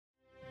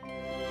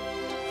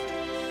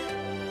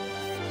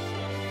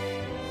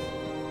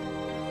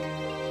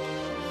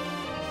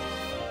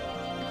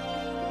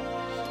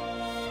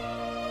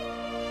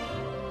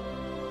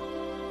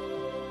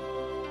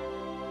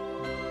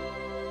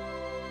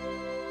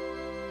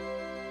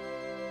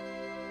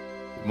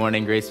Good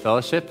morning, Grace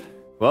Fellowship.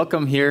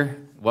 Welcome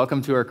here.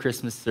 Welcome to our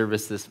Christmas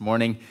service this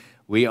morning.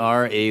 We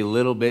are a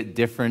little bit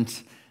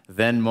different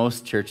than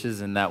most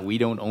churches in that we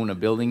don't own a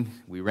building.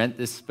 We rent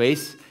this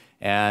space,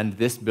 and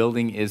this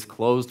building is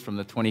closed from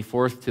the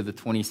 24th to the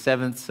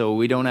 27th, so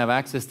we don't have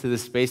access to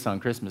this space on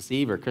Christmas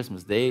Eve or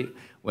Christmas Day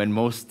when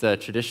most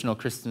traditional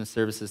Christmas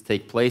services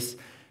take place.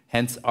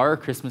 Hence our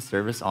Christmas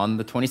service on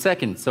the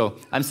 22nd. So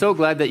I'm so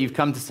glad that you've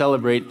come to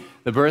celebrate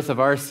the birth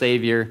of our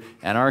Savior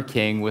and our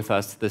King with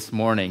us this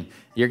morning.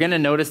 You're going to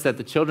notice that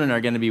the children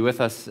are going to be with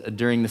us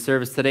during the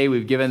service today.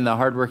 We've given the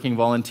hardworking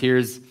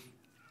volunteers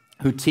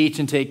who teach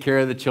and take care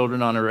of the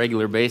children on a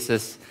regular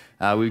basis.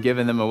 We've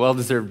given them a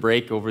well-deserved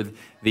break over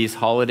these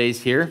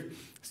holidays here.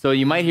 So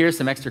you might hear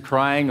some extra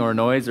crying or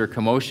noise or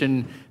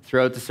commotion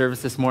throughout the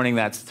service this morning.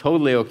 That's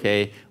totally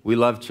okay. We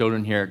love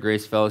children here at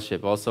Grace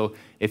Fellowship. Also,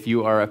 if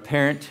you are a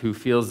parent who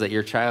feels that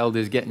your child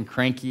is getting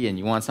cranky and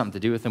you want something to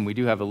do with them, we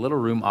do have a little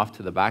room off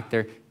to the back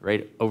there,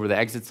 right over the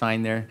exit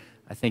sign there.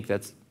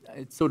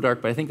 It's so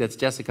dark, but I think that's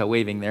Jessica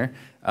waving there.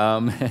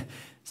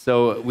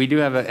 So we do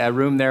have a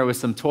room there with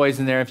some toys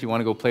in there if you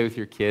want to go play with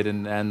your kid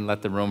and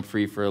let them roam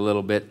free for a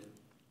little bit.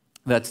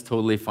 That's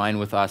totally fine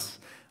with us.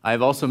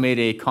 I've also made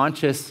a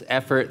conscious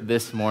effort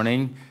this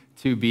morning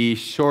to be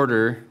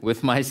shorter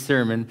with my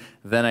sermon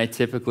than I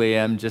typically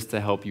am, just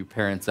to help you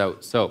parents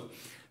out. So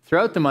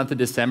throughout the month of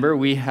December,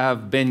 we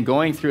have been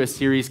going through a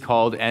series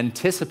called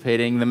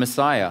Anticipating the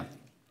Messiah,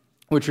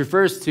 which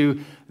refers to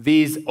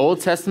these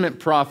Old Testament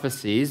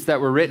prophecies that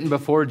were written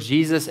before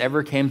Jesus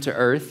ever came to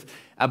earth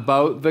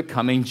about the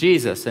coming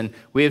Jesus. And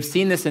we have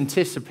seen this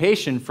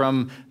anticipation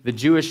from the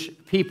Jewish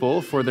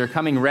people for their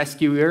coming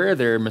rescuer,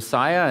 their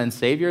Messiah and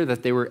Savior,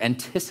 that they were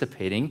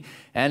anticipating.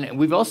 And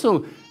we've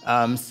also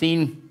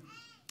seen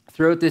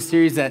throughout this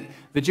series that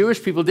the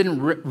Jewish people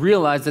didn't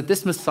realize that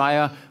this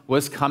Messiah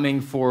was coming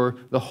for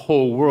the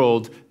whole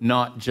world,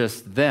 not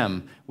just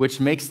them, which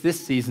makes this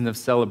season of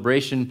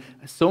celebration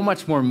so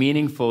much more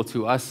meaningful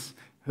to us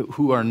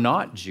who are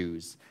not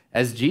Jews,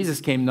 as Jesus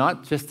came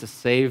not just to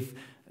save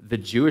the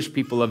Jewish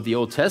people of the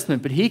Old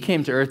Testament, but he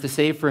came to earth to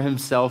save for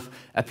himself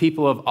a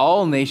people of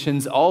all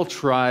nations, all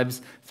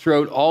tribes,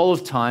 throughout all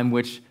of time,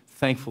 which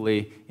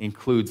thankfully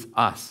includes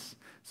us.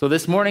 So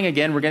this morning,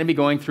 again, we're going to be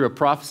going through a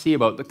prophecy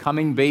about the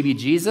coming baby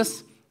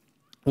Jesus,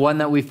 one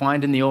that we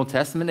find in the Old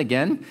Testament.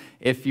 Again,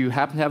 if you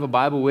happen to have a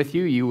Bible with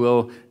you, you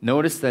will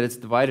notice that it's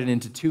divided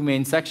into two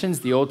main sections,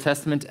 the Old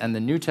Testament and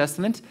the New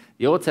Testament.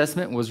 The Old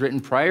Testament was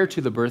written prior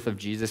to the birth of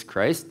Jesus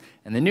Christ,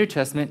 and the New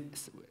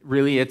Testament,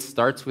 really, it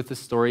starts with the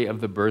story of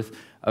the birth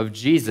of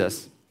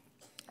Jesus.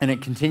 And it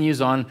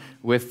continues on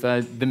with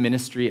the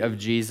ministry of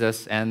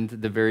Jesus and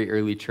the very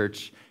early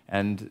church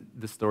and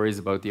the stories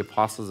about the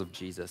apostles of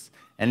Jesus.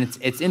 And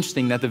it's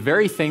interesting that the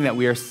very thing that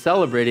we are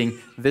celebrating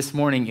this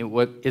morning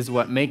is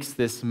what makes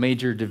this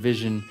major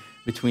division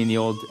between the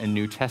Old and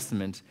New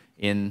Testament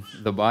in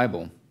the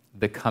Bible,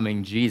 the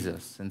coming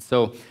Jesus. And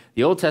so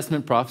the Old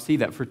Testament prophecy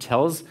that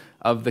foretells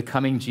of the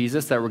coming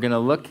Jesus that we're going to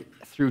look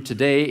through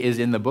today is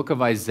in the book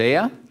of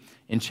Isaiah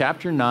in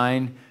chapter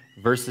 9,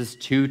 verses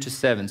 2 to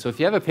 7. So if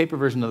you have a paper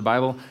version of the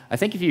Bible, I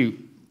think if you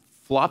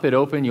flop it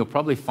open, you'll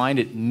probably find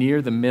it near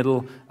the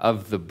middle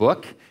of the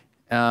book.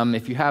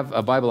 If you have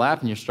a Bible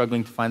app and you're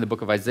struggling to find the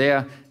book of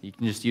Isaiah, you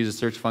can just use a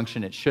search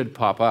function. It should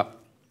pop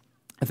up.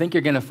 I think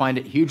you're going to find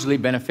it hugely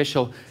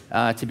beneficial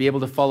to be able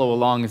to follow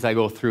along as I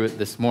go through it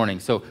this morning.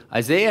 So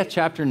Isaiah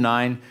chapter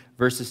 9,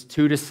 verses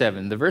 2 to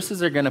 7. The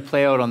verses are going to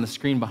play out on the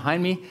screen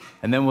behind me,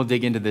 and then we'll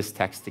dig into this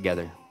text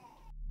together.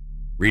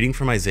 Reading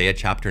from Isaiah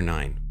chapter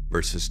 9,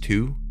 verses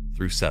 2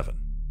 through 7.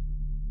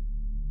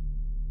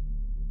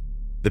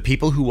 The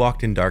people who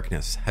walked in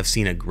darkness have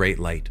seen a great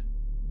light.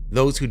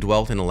 Those who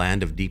dwelt in a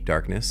land of deep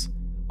darkness,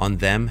 on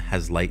them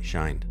has light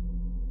shined.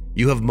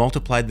 You have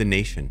multiplied the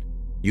nation.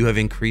 You have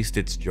increased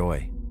its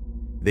joy.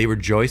 They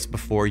rejoice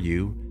before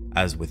you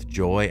as with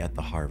joy at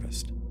the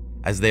harvest,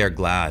 as they are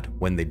glad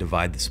when they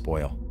divide the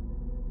spoil.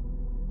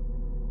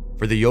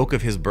 For the yoke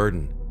of his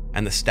burden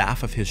and the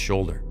staff of his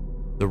shoulder,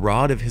 the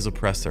rod of his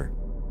oppressor,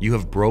 you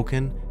have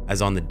broken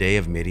as on the day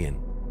of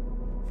Midian.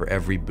 For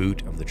every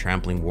boot of the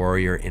trampling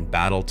warrior in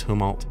battle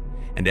tumult,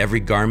 and every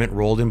garment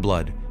rolled in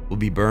blood will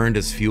be burned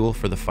as fuel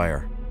for the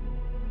fire.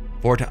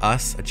 For to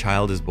us a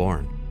child is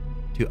born,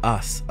 to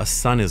us a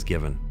son is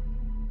given,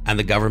 and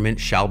the government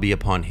shall be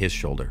upon his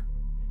shoulder,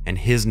 and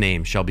his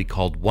name shall be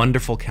called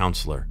Wonderful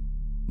Counselor,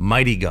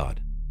 Mighty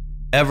God,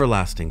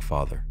 Everlasting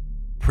Father,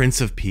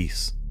 Prince of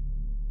Peace.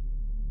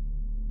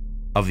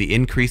 Of the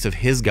increase of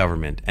his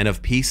government and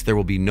of peace there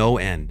will be no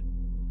end,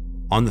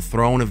 on the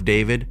throne of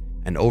David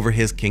and over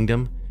his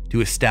kingdom, to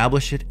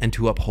establish it and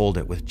to uphold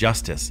it with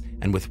justice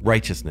and with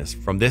righteousness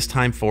from this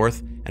time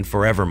forth and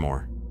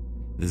forevermore.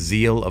 The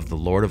zeal of the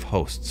Lord of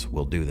hosts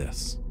will do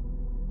this.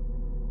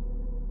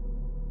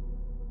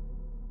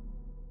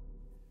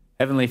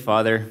 Heavenly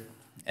Father,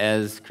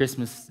 as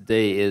Christmas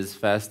Day is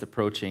fast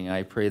approaching,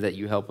 I pray that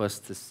you help us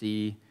to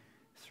see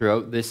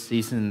throughout this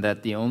season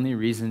that the only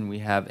reason we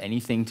have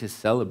anything to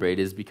celebrate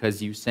is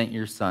because you sent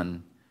your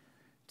Son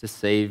to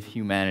save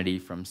humanity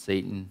from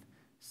Satan,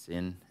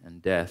 sin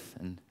and death.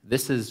 And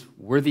this is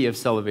worthy of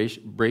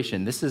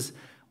celebration. This is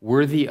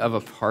worthy of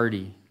a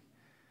party.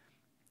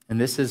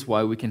 And this is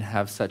why we can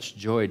have such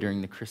joy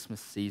during the Christmas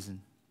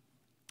season.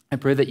 I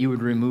pray that you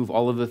would remove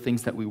all of the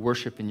things that we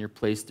worship in your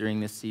place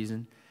during this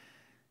season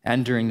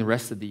and during the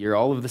rest of the year.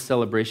 All of the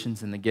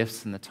celebrations and the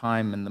gifts and the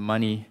time and the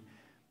money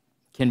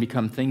can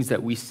become things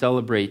that we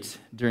celebrate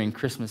during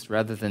Christmas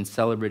rather than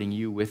celebrating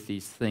you with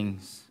these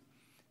things.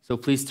 So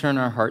please turn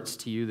our hearts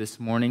to you this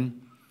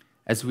morning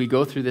as we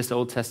go through this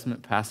Old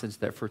Testament passage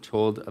that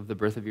foretold of the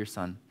birth of your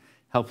Son.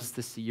 Help us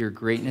to see your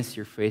greatness,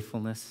 your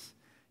faithfulness,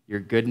 your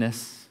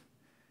goodness,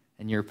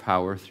 and your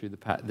power through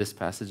this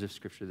passage of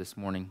Scripture this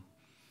morning.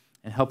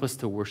 And help us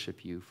to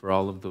worship you for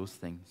all of those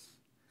things.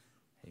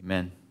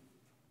 Amen.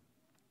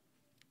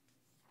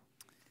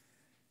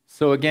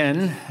 So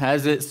again,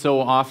 as it so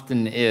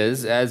often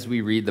is, as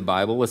we read the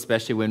Bible,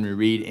 especially when we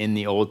read in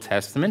the Old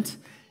Testament,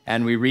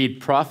 and we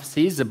read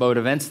prophecies about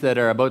events that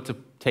are about to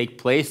take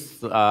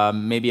place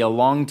maybe a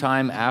long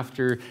time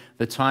after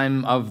the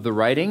time of the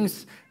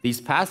writings, these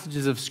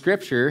passages of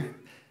Scripture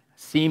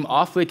seem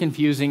awfully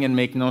confusing and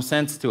make no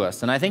sense to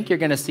us. And I think you're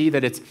going to see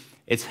that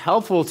it's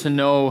helpful to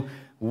know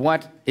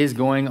what is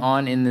going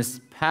on in this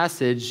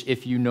passage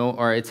if you know,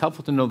 or it's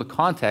helpful to know the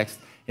context.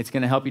 It's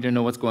going to help you to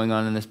know what's going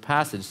on in this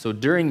passage. So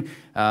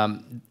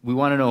we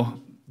want to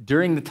know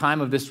during the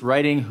time of this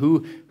writing,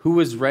 who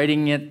was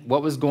writing it,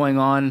 what was going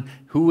on,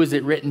 who was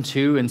it written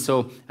to. And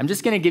so I'm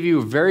just going to give you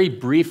a very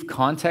brief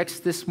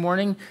context this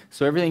morning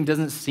so everything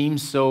doesn't seem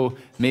so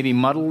maybe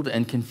muddled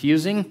and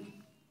confusing.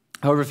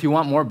 However, if you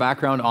want more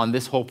background on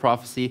this whole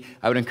prophecy,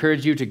 I would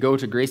encourage you to go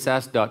to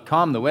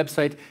graceask.com, the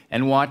website,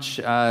 and watch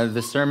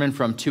the sermon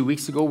from 2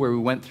 weeks ago where we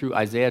went through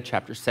Isaiah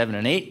chapter 7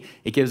 and 8.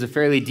 It gives a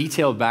fairly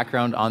detailed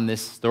background on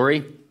this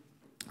story.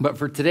 But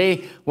for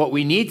today, what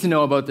we need to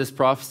know about this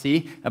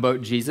prophecy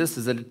about Jesus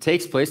is that it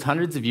takes place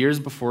hundreds of years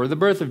before the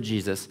birth of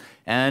Jesus.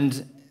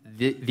 And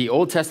the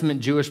Old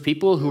Testament Jewish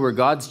people, who were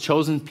God's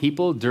chosen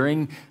people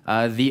during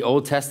the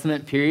Old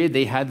Testament period,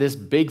 they had this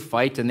big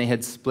fight and they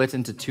had split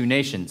into two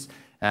nations.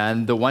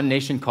 And the one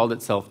nation called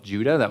itself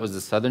Judah, that was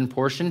the southern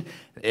portion,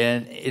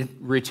 and it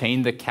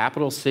retained the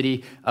capital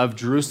city of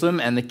Jerusalem.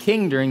 And the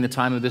king during the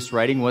time of this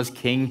writing was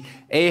King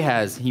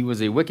Ahaz. He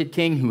was a wicked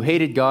king who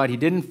hated God. He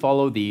didn't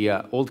follow the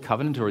Old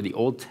Covenant or the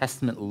Old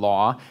Testament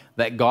law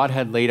that God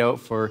had laid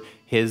out for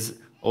his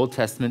Old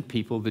Testament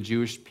people, the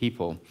Jewish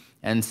people.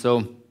 And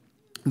so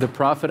the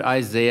prophet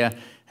Isaiah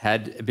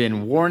had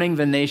been warning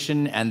the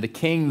nation and the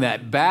king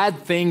that bad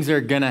things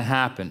are going to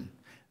happen.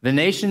 The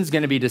nation's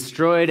going to be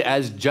destroyed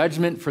as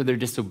judgment for their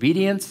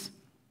disobedience,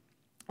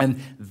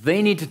 and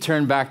they need to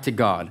turn back to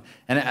God.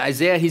 And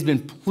Isaiah, he's been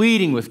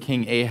pleading with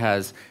King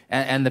Ahaz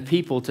and the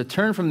people to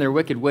turn from their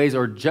wicked ways,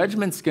 or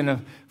judgment's going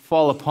to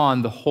fall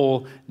upon the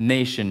whole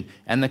nation,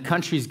 and the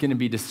country's going to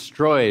be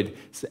destroyed.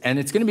 And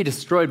it's going to be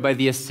destroyed by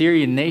the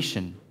Assyrian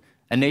nation,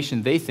 a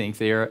nation they think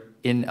they are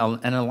in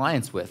an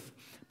alliance with.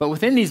 But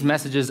within these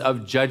messages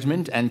of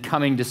judgment and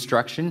coming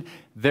destruction,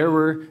 there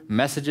were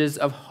messages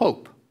of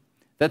hope.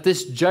 That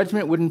this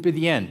judgment wouldn't be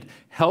the end.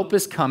 Help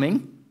is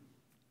coming,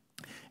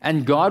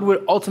 and God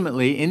would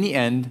ultimately, in the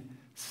end,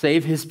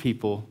 save his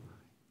people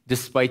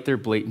despite their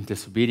blatant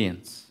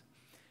disobedience.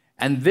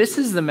 And this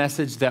is the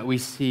message that we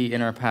see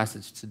in our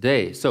passage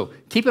today. So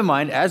keep in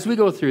mind, as we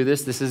go through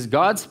this, this is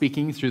God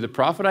speaking through the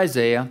prophet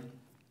Isaiah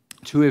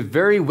to a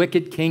very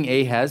wicked King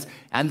Ahaz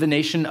and the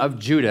nation of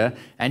Judah,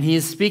 and he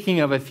is speaking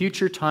of a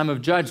future time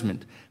of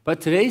judgment. But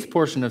today's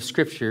portion of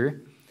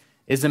Scripture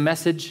is a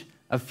message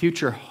of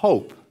future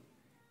hope,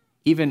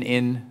 even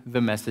in the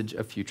message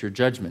of future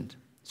judgment.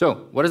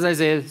 So, what does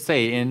Isaiah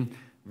say in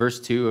verse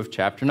 2 of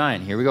chapter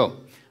 9? Here we go.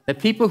 The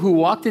people who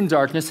walked in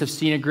darkness have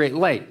seen a great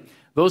light.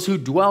 Those who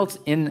dwelt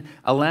in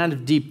a land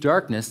of deep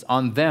darkness,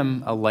 on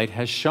them a light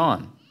has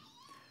shone.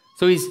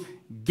 So he's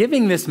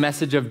giving this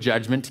message of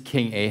judgment to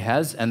King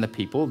Ahaz and the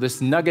people.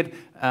 This nugget,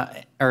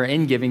 or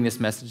in giving this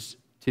message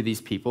to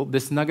these people,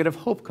 this nugget of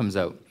hope comes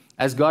out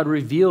as God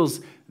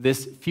reveals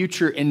this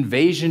future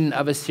invasion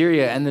of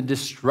Assyria and the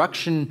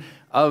destruction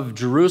of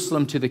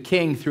Jerusalem to the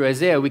king through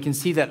Isaiah. We can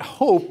see that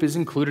hope is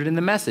included in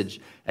the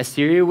message.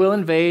 Assyria will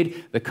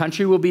invade, the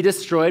country will be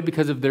destroyed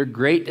because of their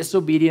great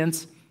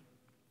disobedience,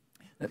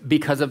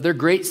 because of their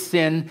great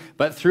sin,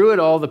 but through it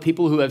all, the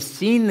people who have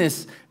seen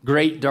this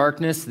great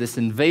darkness, this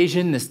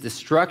invasion, this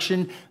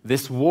destruction,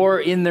 this war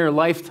in their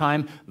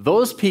lifetime,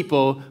 those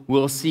people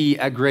will see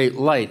a great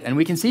light. And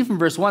we can see from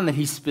verse 1 that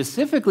he's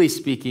specifically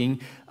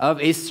speaking of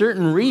a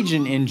certain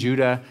region in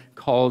Judah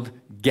called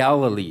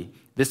Galilee.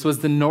 This was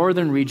the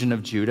northern region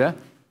of Judah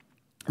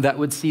that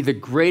would see the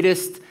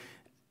greatest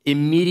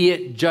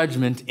immediate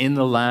judgment in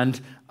the land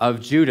of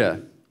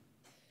Judah.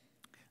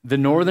 The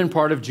northern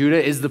part of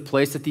Judah is the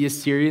place that the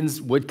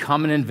Assyrians would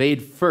come and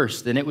invade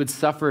first, and it would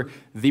suffer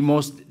the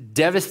most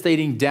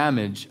devastating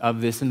damage of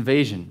this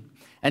invasion.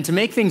 And to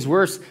make things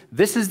worse,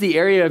 this is the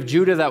area of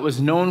Judah that was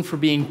known for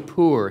being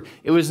poor.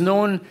 It was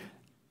known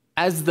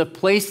as the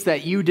place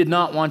that you did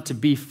not want to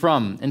be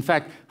from. In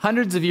fact,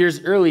 hundreds of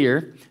years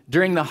earlier,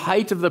 during the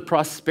height of the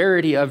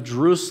prosperity of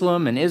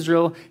Jerusalem and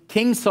Israel,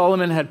 King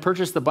Solomon had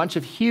purchased a bunch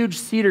of huge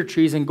cedar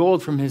trees and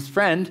gold from his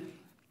friend,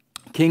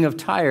 King of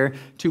Tyre,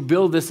 to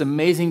build this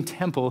amazing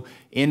temple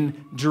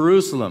in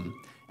Jerusalem.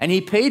 And he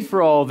paid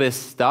for all this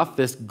stuff,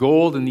 this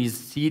gold and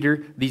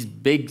these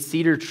big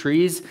cedar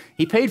trees.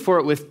 He paid for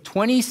it with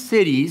 20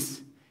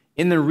 cities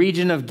in the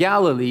region of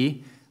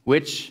Galilee,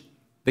 which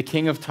the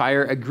king of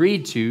Tyre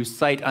agreed to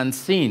sight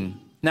unseen.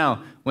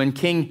 Now, when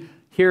King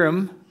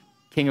Hiram,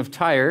 king of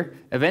Tyre,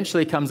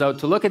 eventually comes out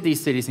to look at these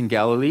cities in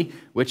Galilee,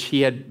 which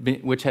had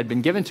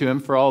been given to him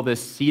for all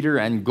this cedar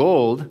and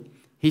gold,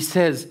 he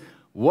says,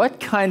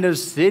 "What kind of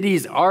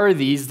cities are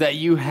these that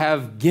you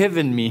have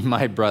given me,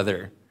 my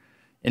brother?"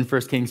 In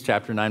 1 Kings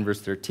chapter 9,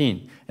 verse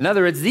 13. In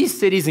other words, these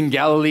cities in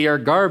Galilee are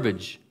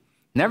garbage.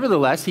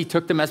 Nevertheless, he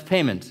took them as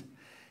payment.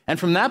 And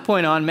from that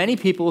point on, many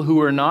people who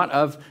were not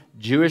of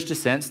Jewish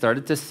descent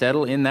started to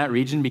settle in that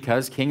region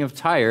because King of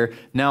Tyre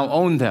now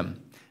owned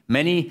them.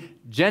 Many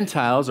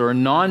Gentiles or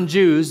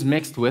non-Jews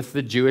mixed with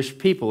the Jewish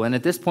people. And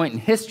at this point in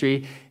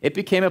history, it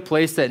became a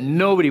place that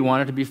nobody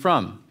wanted to be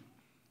from.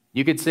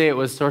 You could say it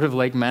was sort of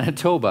like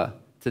Manitoba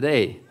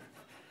today.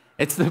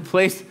 It's the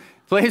place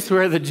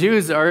where the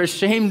Jews are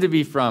ashamed to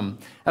be from,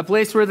 a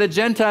place where the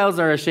Gentiles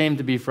are ashamed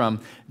to be from.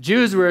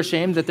 Jews were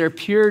ashamed that their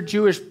pure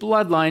Jewish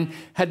bloodline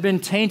had been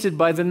tainted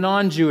by the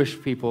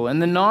non-Jewish people,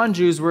 and the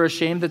non-Jews were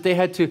ashamed that they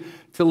had to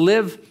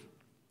live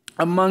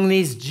among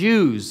these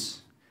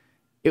Jews.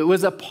 It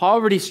was a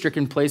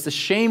poverty-stricken place, a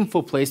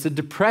shameful place, a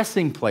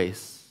depressing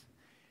place.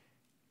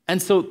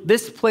 And so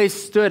this place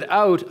stood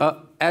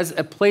out as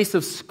a place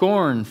of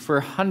scorn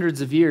for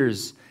hundreds of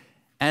years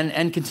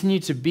and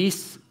continued to be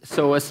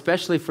so,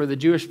 especially for the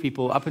Jewish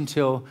people, up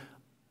until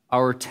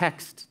our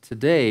text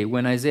today,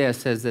 when Isaiah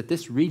says that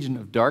this region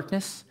of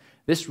darkness,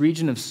 this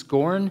region of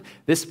scorn,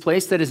 this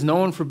place that is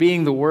known for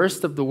being the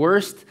worst of the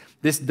worst,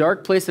 this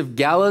dark place of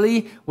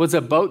Galilee was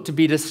about to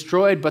be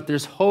destroyed, but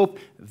there's hope.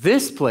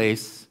 This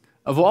place,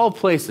 of all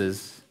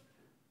places,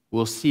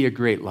 will see a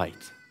great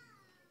light.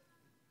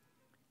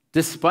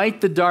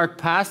 Despite the dark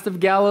past of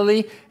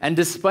Galilee, and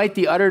despite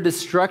the utter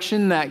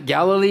destruction that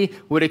Galilee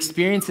would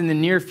experience in the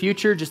near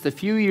future, just a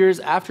few years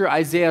after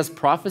Isaiah's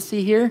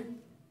prophecy here,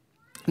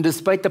 and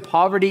despite the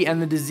poverty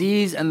and the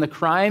disease and the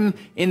crime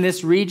in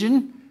this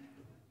region,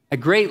 a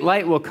great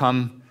light will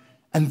come,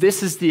 and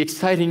this is the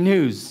exciting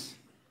news.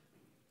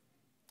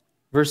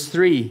 Verse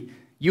 3,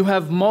 "You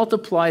have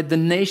multiplied the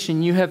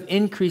nation, you have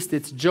increased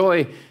its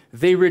joy.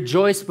 They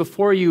rejoice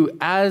before you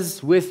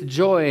as with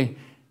joy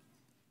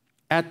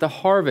at the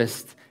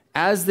harvest,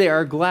 as they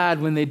are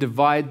glad when they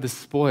divide the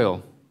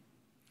spoil."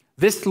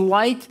 This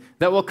light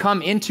that will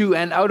come into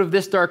and out of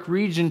this dark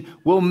region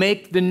will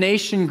make the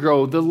nation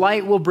grow. The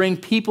light will bring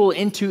people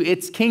into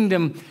its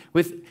kingdom.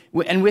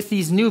 And with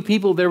these new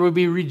people, there will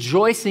be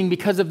rejoicing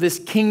because of this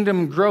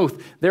kingdom growth.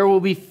 There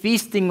will be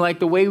feasting like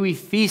the way we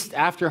feast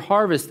after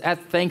harvest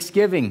at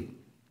Thanksgiving.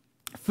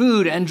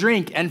 Food and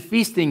drink and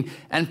feasting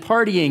and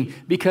partying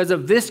because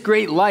of this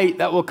great light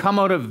that will come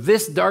out of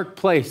this dark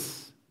place.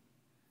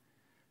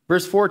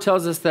 Verse 4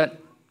 tells us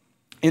that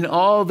in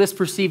all this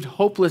perceived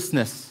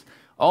hopelessness,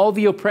 all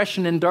the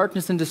oppression and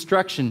darkness and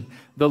destruction,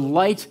 the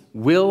light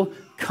will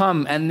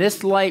come, and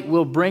this light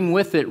will bring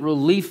with it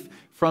relief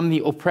from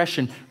the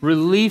oppression,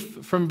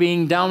 relief from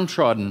being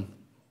downtrodden.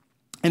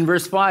 In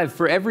verse 5,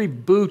 "For every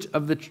boot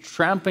of the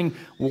tramping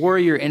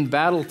warrior in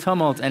battle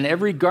tumult and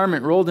every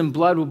garment rolled in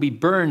blood will be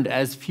burned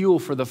as fuel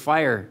for the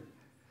fire."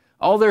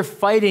 All their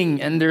fighting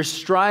and their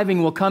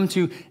striving will come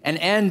to an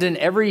end, and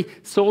every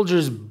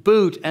soldier's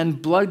boot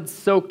and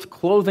blood-soaked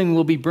clothing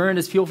will be burned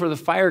as fuel for the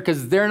fire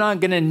because they're not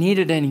going to need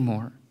it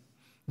anymore.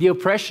 The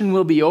oppression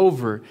will be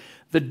over.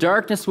 The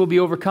darkness will be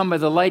overcome by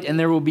the light, and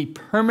there will be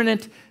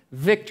permanent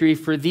victory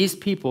for these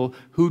people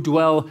who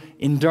dwell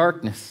in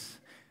darkness.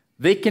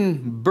 They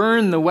can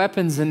burn the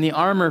weapons and the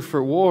armor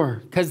for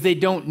war because they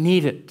don't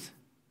need it.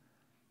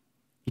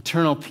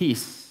 Eternal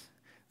peace.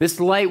 This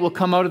light will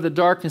come out of the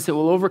darkness. It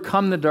will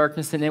overcome the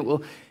darkness, and it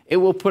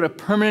will put a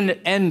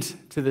permanent end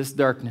to this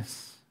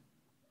darkness.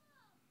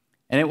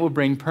 And it will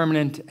bring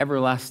permanent,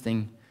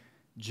 everlasting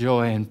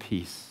joy and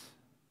peace.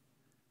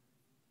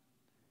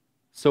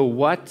 So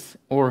what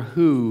or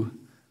who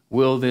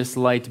will this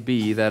light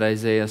be that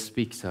Isaiah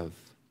speaks of?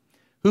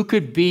 Who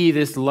could be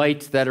this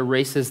light that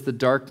erases the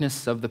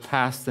darkness of the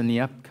past and the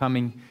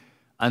upcoming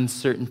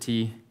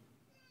uncertainty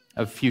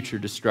of future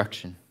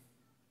destruction?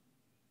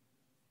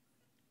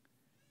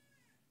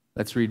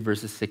 Let's read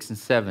verses 6 and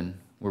 7,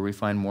 where we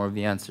find more of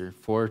the answer.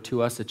 "For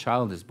to us a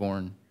child is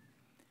born.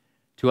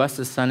 To us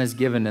a son is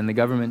given, and the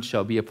government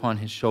shall be upon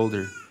his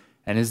shoulder.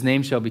 And his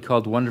name shall be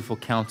called Wonderful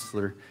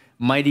Counselor,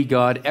 Mighty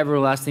God,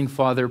 Everlasting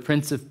Father,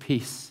 Prince of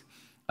Peace.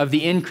 Of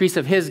the increase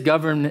of his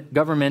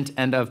government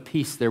and of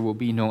peace there will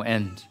be no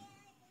end.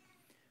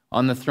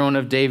 On the throne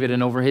of David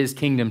and over his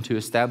kingdom, to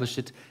establish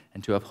it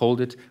and to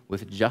uphold it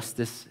with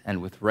justice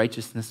and with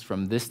righteousness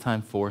from this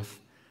time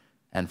forth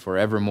and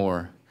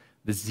forevermore.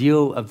 The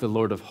zeal of the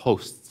Lord of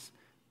hosts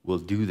will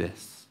do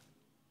this."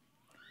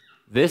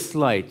 This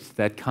light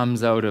that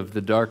comes out of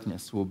the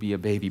darkness will be a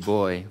baby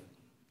boy,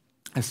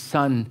 a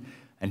son,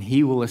 and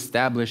he will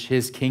establish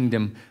his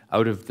kingdom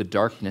out of the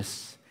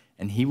darkness,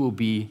 and he will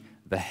be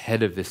the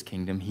head of this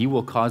kingdom. He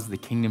will cause the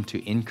kingdom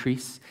to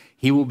increase.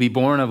 He will be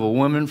born of a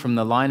woman from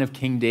the line of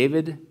King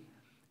David,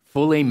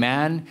 fully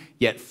man,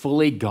 yet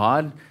fully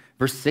God.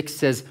 Verse 6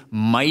 says,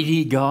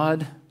 mighty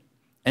God.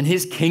 And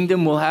his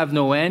kingdom will have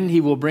no end. He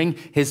will bring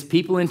his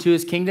people into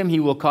his kingdom. He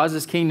will cause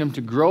his kingdom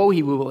to grow.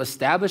 He will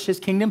establish his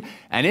kingdom,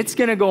 and it's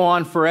going to go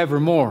on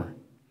forevermore.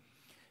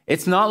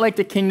 It's not like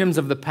the kingdoms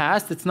of the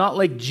past. It's not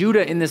like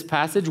Judah in this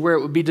passage where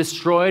it would be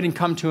destroyed and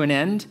come to an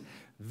end.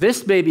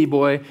 This baby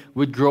boy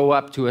would grow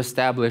up to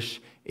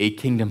establish a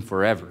kingdom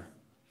forever.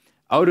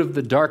 Out of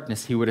the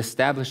darkness, he would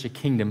establish a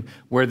kingdom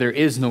where there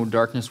is no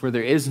darkness, where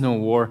there is no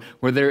war,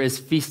 where there is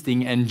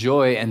feasting and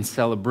joy and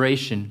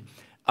celebration.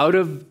 Out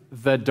of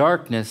the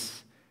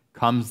darkness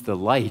comes the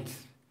light.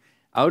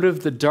 Out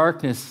of the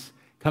darkness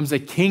comes a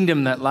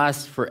kingdom that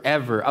lasts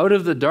forever. Out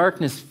of the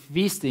darkness,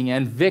 feasting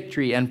and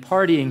victory and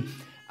partying.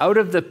 Out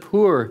of the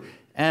poor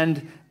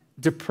and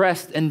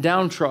depressed and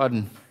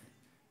downtrodden,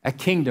 a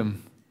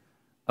kingdom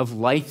of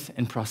light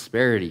and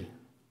prosperity.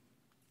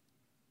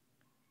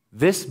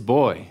 This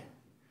boy,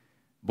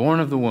 born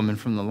of the woman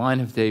from the line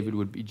of David,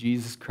 would be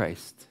Jesus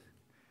Christ,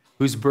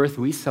 whose birth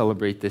we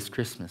celebrate this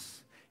Christmas.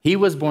 He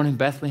was born in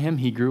Bethlehem.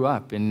 He grew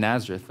up in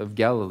Nazareth of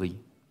Galilee,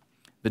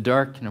 the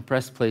dark and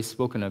oppressed place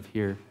spoken of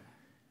here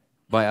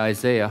by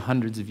Isaiah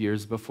hundreds of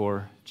years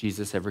before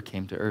Jesus ever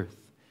came to earth.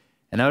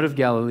 And out of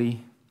Galilee,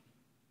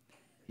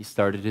 he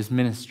started his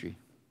ministry.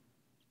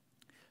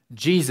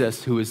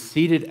 Jesus, who is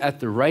seated at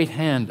the right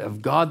hand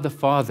of God the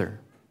Father,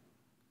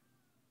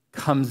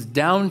 comes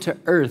down to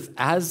earth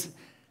as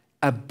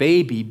a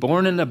baby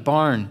born in a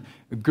barn,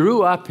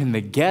 grew up in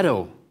the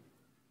ghetto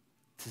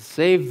to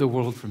save the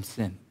world from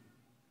sin.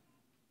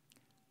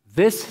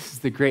 This is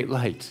the great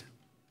light.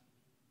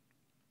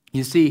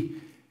 You see,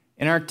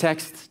 in our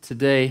text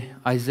today,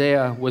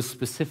 Isaiah was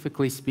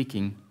specifically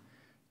speaking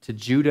to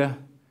Judah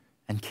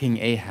and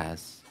King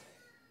Ahaz.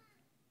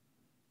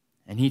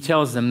 And he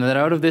tells them that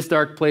out of this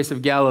dark place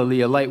of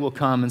Galilee, a light will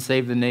come and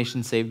save the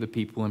nation, save the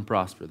people, and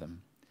prosper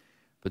them.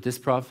 But this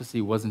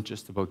prophecy wasn't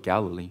just about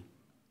Galilee.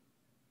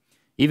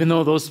 Even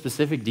though those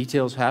specific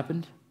details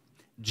happened,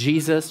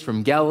 Jesus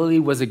from Galilee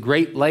was a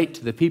great light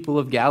to the people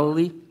of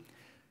Galilee.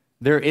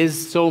 There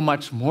is so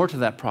much more to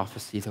that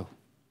prophecy, though.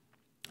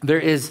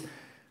 There is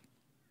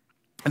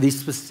the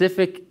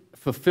specific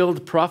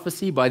fulfilled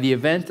prophecy by the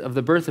event of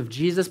the birth of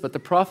Jesus, but the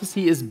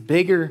prophecy is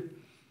bigger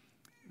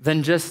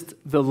than just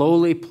the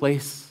lowly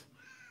place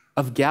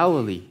of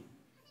Galilee.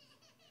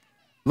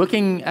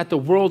 Looking at the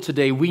world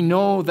today, we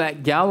know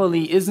that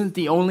Galilee isn't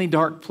the only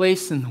dark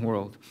place in the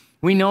world.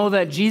 We know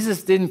that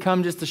Jesus didn't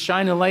come just to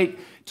shine a light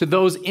to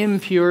those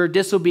impure,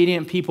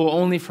 disobedient people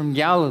only from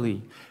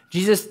Galilee.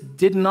 Jesus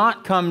did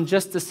not come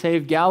just to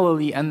save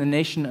Galilee and the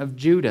nation of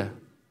Judah.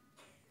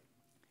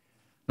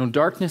 No,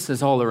 darkness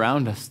is all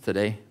around us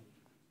today.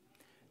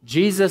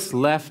 Jesus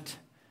left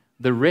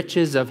the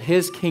riches of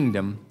his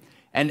kingdom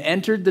and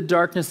entered the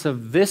darkness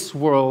of this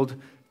world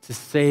to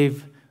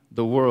save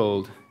the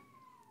world.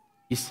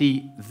 You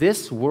see,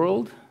 this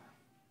world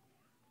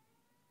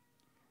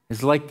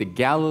is like the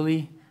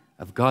Galilee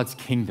of God's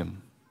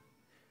kingdom.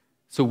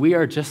 So we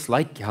are just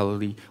like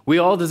Galilee. We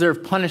all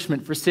deserve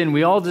punishment for sin.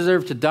 We all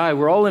deserve to die.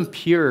 We're all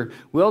impure.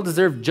 We all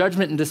deserve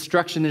judgment and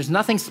destruction. There's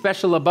nothing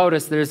special about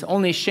us. There's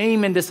only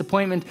shame and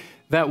disappointment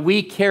that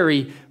we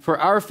carry for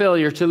our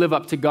failure to live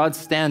up to God's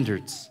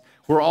standards.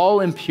 We're all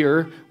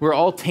impure. We're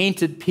all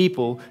tainted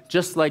people,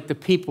 just like the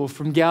people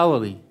from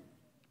Galilee.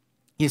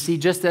 You see,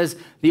 just as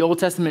the Old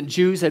Testament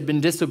Jews had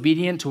been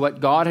disobedient to what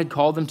God had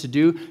called them to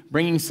do,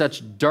 bringing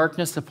such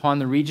darkness upon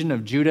the region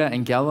of Judah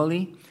and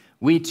Galilee,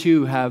 we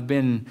too have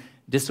been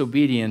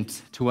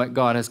disobedient to what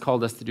God has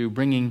called us to do,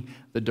 bringing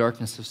the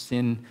darkness of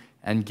sin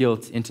and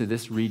guilt into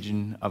this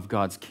region of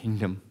God's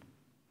kingdom,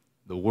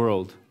 the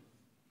world.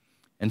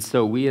 And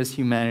so we as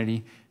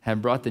humanity have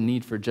brought the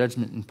need for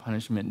judgment and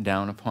punishment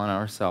down upon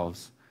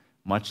ourselves,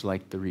 much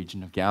like the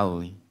region of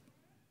Galilee.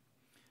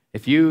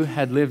 If you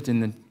had lived in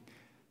the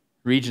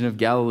region of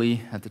Galilee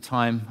at the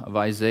time of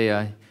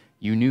Isaiah,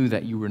 you knew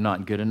that you were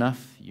not good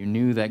enough. You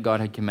knew that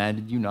God had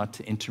commanded you not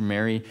to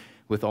intermarry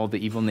with all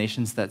the evil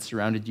nations that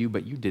surrounded you,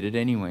 but you did it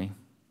anyway.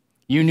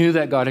 You knew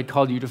that God had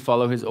called you to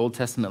follow his Old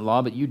Testament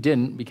law, but you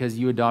didn't because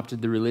you adopted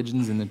the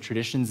religions and the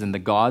traditions and the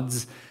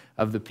gods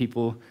of the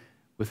people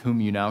with whom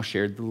you now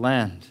shared the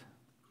land.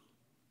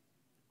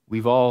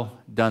 We've all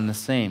done the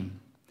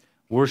same,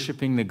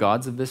 worshiping the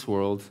gods of this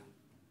world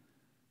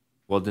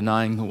while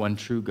denying the one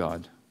true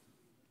God.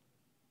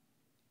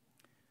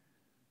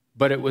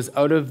 But it was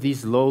out of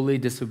these lowly,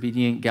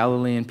 disobedient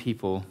Galilean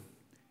people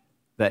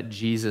that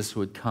Jesus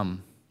would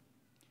come.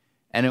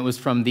 And it was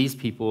from these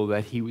people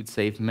that he would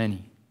save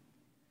many.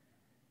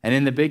 And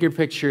in the bigger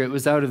picture, it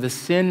was out of the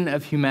sin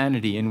of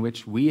humanity in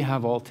which we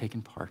have all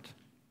taken part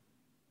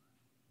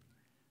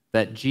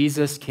that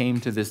Jesus came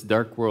to this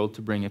dark world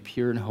to bring a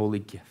pure and holy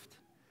gift,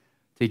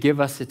 to give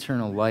us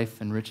eternal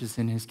life and riches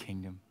in his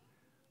kingdom,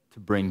 to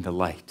bring the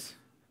light.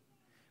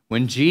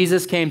 When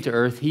Jesus came to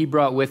earth, he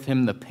brought with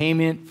him the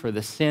payment for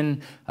the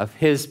sin of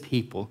his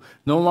people.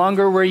 No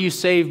longer were you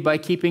saved by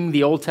keeping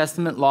the Old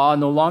Testament law.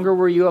 No longer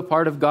were you a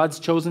part of God's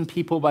chosen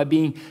people by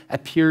being a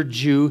pure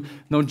Jew.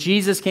 No,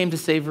 Jesus came to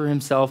save for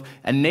himself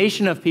a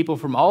nation of people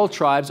from all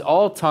tribes,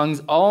 all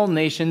tongues, all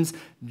nations,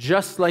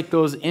 just like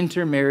those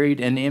intermarried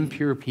and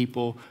impure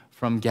people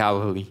from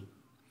Galilee.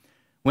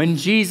 When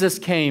Jesus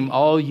came,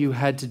 all you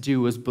had to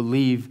do was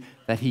believe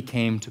that he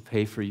came to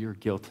pay for your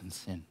guilt and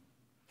sin.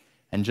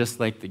 And just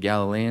like the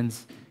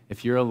Galileans,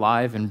 if you're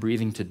alive and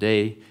breathing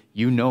today,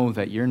 you know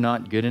that you're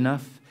not good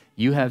enough.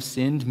 You have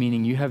sinned,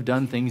 meaning you have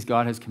done things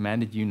God has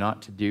commanded you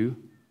not to do,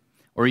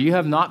 or you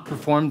have not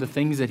performed the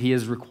things that he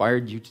has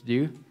required you to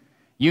do.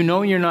 You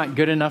know you're not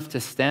good enough to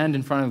stand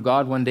in front of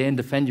God one day and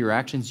defend your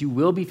actions. You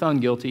will be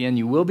found guilty and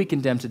you will be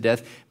condemned to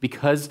death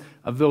because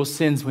of those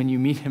sins when you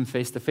meet him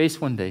face to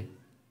face one day.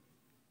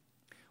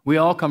 We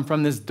all come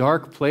from this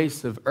dark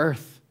place of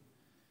earth.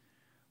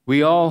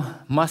 We all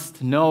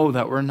must know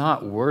that we're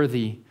not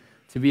worthy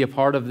to be a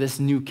part of this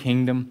new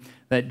kingdom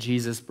that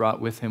Jesus brought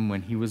with him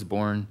when he was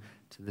born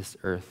to this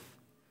earth.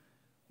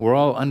 We're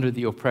all under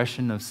the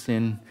oppression of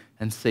sin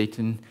and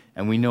Satan,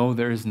 and we know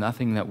there is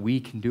nothing that we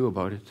can do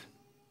about it.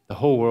 The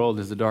whole world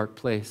is a dark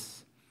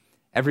place.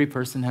 Every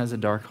person has a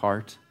dark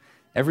heart.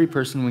 Every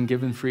person, when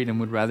given freedom,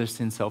 would rather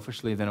sin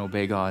selfishly than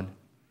obey God.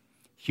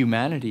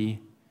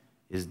 Humanity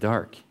is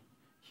dark.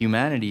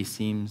 Humanity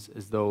seems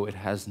as though it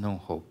has no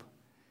hope.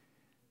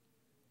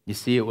 You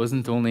see, it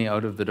wasn't only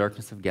out of the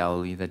darkness of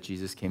Galilee that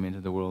Jesus came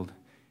into the world.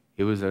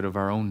 It was out of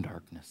our own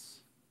darkness.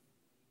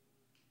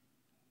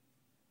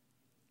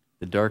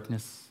 The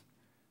darkness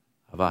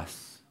of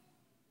us.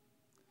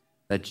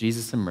 That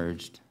Jesus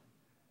emerged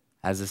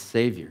as a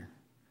savior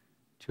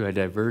to a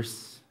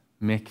diverse,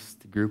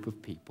 mixed group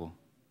of people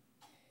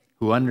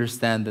who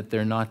understand that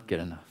they're not good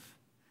enough,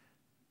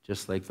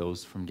 just like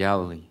those from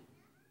Galilee.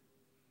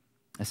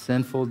 A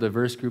sinful,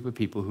 diverse group of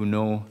people who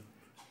know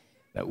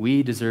that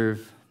we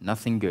deserve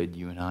nothing good,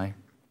 you and I.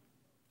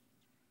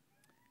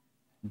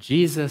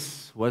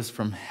 Jesus was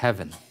from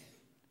heaven,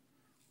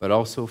 but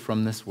also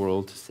from this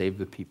world to save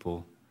the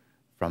people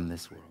from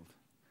this world.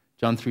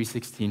 John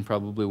 3:16,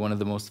 probably one of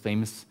the most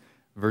famous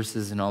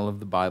verses in all of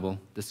the Bible,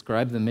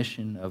 describe the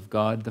mission of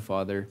God the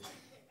Father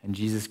and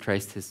Jesus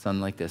Christ, his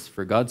Son, like this.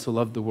 For God so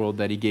loved the world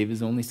that he gave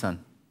his only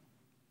Son,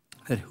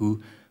 that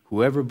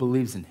whoever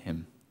believes in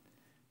him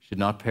should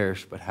not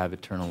perish but have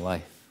eternal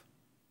life.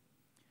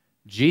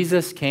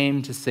 Jesus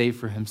came to save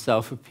for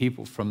himself a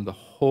people from the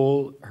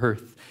whole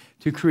earth,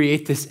 to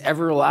create this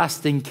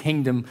everlasting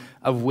kingdom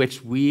of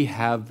which we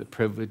have the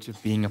privilege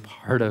of being a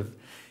part of.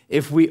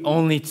 If we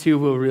only too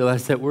will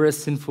realize that we're a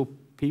sinful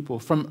people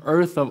from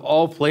earth of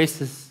all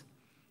places,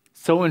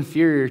 so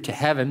inferior to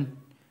heaven.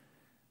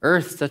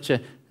 Earth, such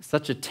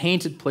a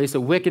tainted place, a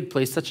wicked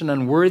place, such an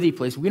unworthy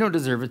place. We don't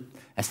deserve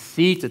a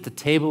seat at the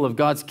table of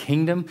God's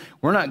kingdom.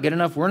 We're not good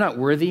enough. We're not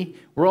worthy.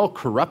 We're all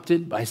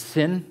corrupted by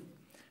sin.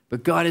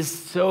 But God is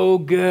so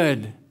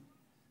good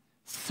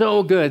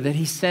that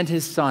he sent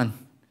his Son,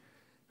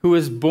 who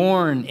was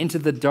born into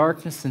the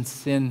darkness and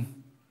sin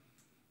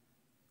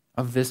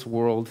of this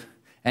world.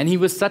 And he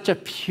was such a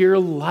pure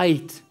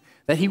light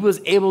that he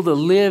was able to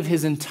live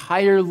his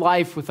entire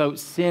life without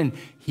sin.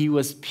 He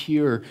was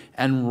pure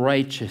and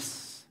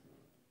righteous.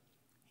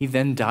 He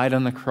then died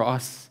on the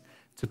cross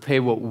to pay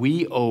what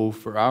we owe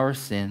for our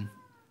sin,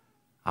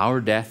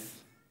 our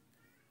death.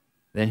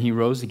 Then he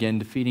rose again,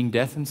 defeating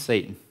death and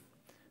Satan,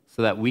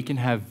 so that we can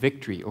have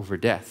victory over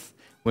death.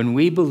 When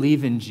we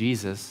believe in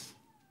Jesus,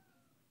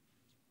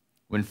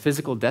 when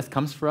physical death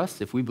comes for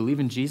us, if we believe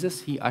in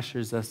Jesus, he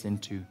ushers us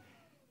into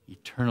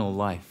eternal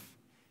life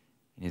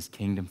in his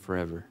kingdom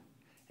forever.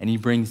 And he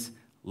brings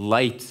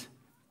light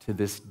to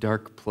this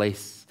dark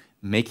place,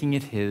 making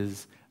it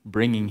his,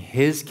 bringing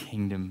his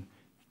kingdom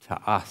to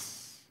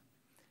us.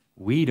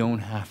 We don't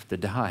have to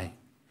die.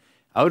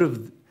 Out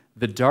of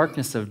the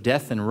darkness of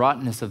death and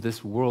rottenness of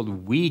this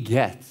world, we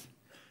get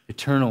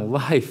eternal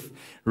life,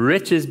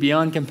 riches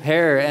beyond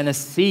compare, and a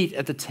seat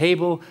at the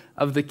table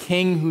of the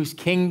King whose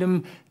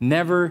kingdom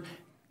never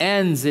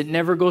ends. It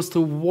never goes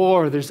to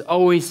war. There's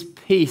always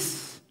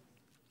peace.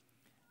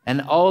 And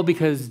all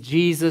because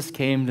Jesus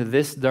came to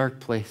this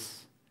dark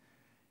place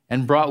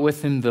and brought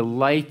with him the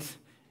light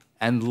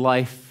and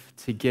life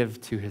to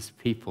give to his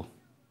people.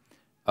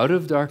 Out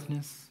of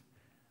darkness,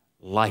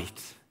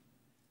 light.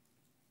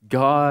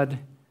 God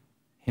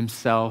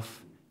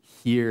himself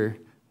here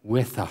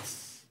with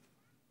us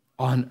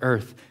on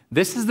earth.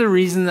 This is the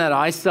reason that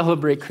I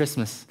celebrate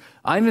Christmas.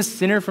 I'm a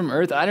sinner from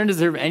earth. I don't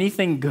deserve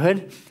anything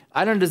good.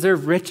 I don't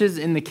deserve riches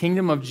in the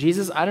kingdom of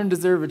Jesus. I don't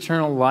deserve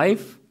eternal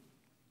life.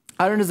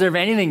 I don't deserve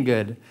anything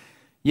good.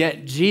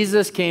 Yet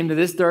Jesus came to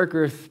this dark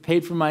earth,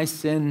 paid for my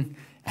sin,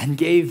 and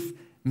gave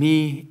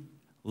me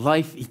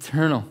life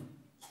eternal.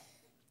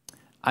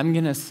 I'm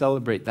going to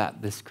celebrate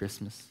that this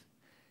Christmas.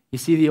 You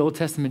see, the Old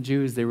Testament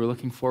Jews, they were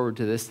looking forward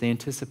to this. They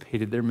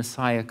anticipated their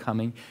Messiah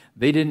coming.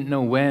 They didn't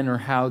know when or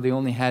how. They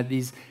only had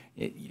these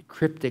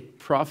cryptic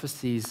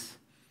prophecies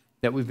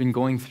that we've been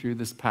going through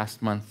this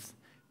past month.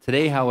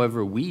 Today,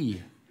 however,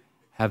 we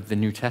have the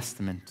New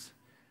Testament.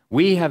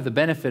 We have the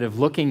benefit of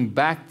looking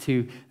back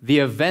to the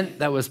event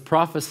that was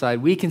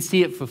prophesied. We can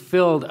see it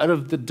fulfilled out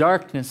of the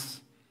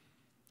darkness.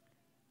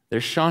 There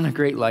shone a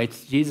great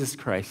light, Jesus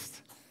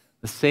Christ,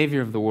 the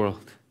Savior of the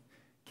world,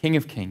 King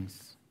of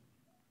kings,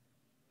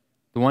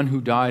 the one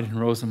who died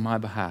and rose on my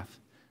behalf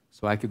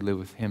so I could live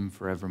with him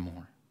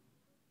forevermore.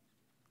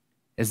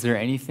 Is there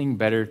anything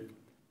better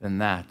than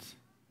that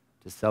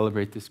to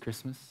celebrate this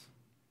Christmas?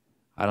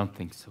 I don't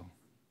think so.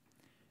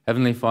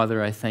 Heavenly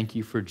Father, I thank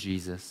you for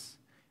Jesus.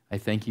 I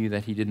thank you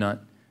that he did not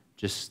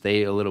just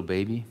stay a little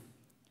baby,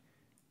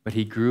 but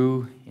he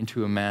grew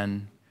into a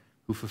man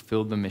who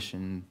fulfilled the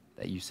mission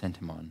that you sent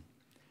him on,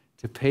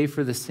 to pay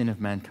for the sin of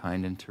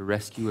mankind and to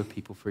rescue a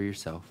people for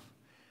yourself,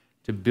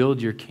 to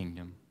build your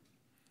kingdom.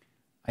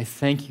 I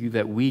thank you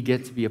that we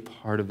get to be a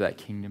part of that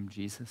kingdom,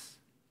 Jesus.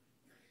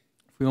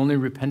 If we only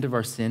repent of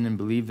our sin and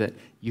believe that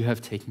you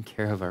have taken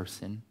care of our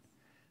sin,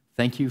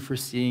 thank you for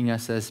seeing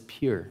us as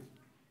pure,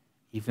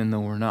 even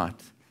though we're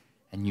not,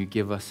 and you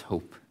give us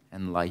hope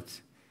and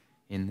light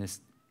in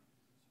this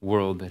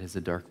world that is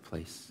a dark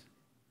place.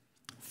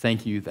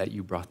 Thank you that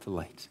you brought the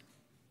light.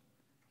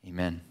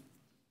 Amen.